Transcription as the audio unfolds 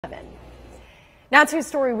7. Now to a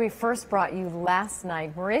story we first brought you last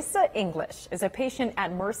night. Marissa English is a patient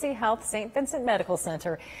at Mercy Health St. Vincent Medical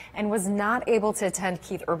Center and was not able to attend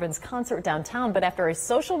Keith Urban's concert downtown, but after a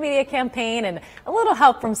social media campaign and a little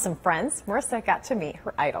help from some friends, Marissa got to meet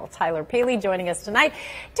her idol. Tyler Paley joining us tonight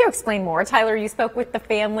to explain more. Tyler, you spoke with the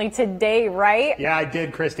family today, right? Yeah, I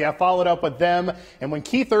did, Christy. I followed up with them, and when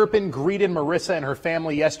Keith Urban greeted Marissa and her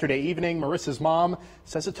family yesterday evening, Marissa's mom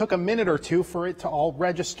says it took a minute or two for it to all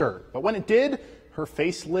register. But when it did, her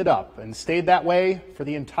face lit up and stayed that way for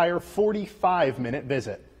the entire 45-minute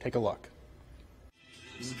visit. Take a look.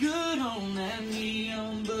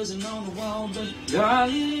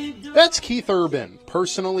 That's Keith Urban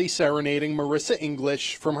personally serenading Marissa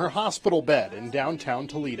English from her hospital bed in downtown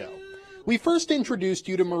Toledo. We first introduced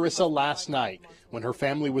you to Marissa last night when her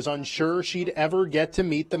family was unsure she'd ever get to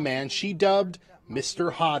meet the man she dubbed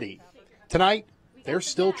Mr. Hottie. Tonight, they're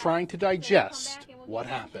still trying to digest what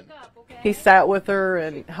happened. He sat with her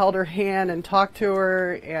and held her hand and talked to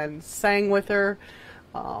her and sang with her.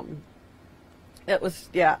 It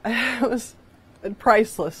was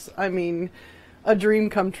priceless. I mean, a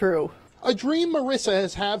dream come true. A dream Marissa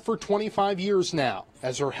has had for 25 years now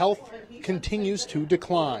as her health continues to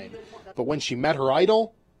decline. But when she met her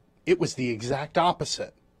idol, it was the exact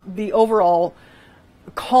opposite. The overall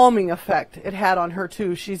calming effect it had on her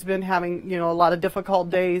too. She's been having, a lot of difficult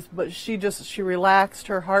days, but she relaxed.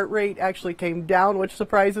 Her heart rate actually came down, which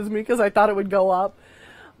surprises me because I thought it would go up.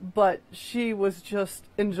 But she was just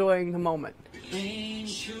enjoying the moment.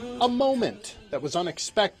 A moment that was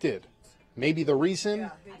unexpected. Maybe the reason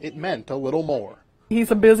it meant a little more. He's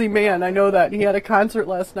a busy man, I know that. He had a concert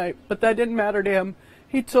last night, but that didn't matter to him.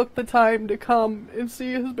 He took the time to come and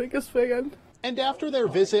see his biggest fan. And after their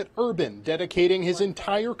visit, Urban dedicating his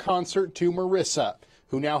entire concert to Marissa,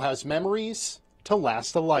 who now has memories to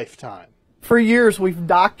last a lifetime. For years, we've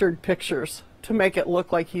doctored pictures to make it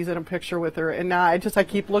look like he's in a picture with her. And now I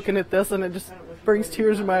keep looking at this and it just brings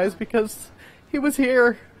tears in my eyes because he was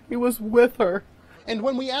here. He was with her. And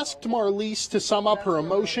when we asked Marlise to sum up her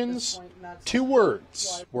emotions, 2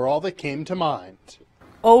 words were all that came to mind.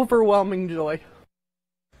 Overwhelming joy.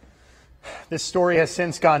 This story has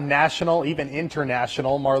since gone national, even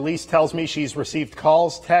international. Marlise tells me she's received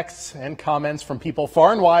calls, texts, and comments from people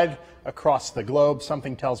far and wide across the globe.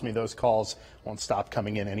 Something tells me those calls won't stop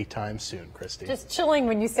coming in anytime soon, Christy. Just chilling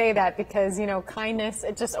when you say that because, kindness,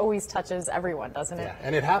 it just always touches everyone, doesn't it? Yeah,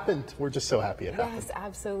 and it happened. We're just so happy it happened. Yes,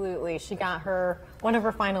 absolutely. She got one of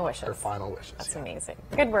her final wishes. Her final wishes. That's amazing.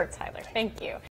 Good work, Tyler. Thank you.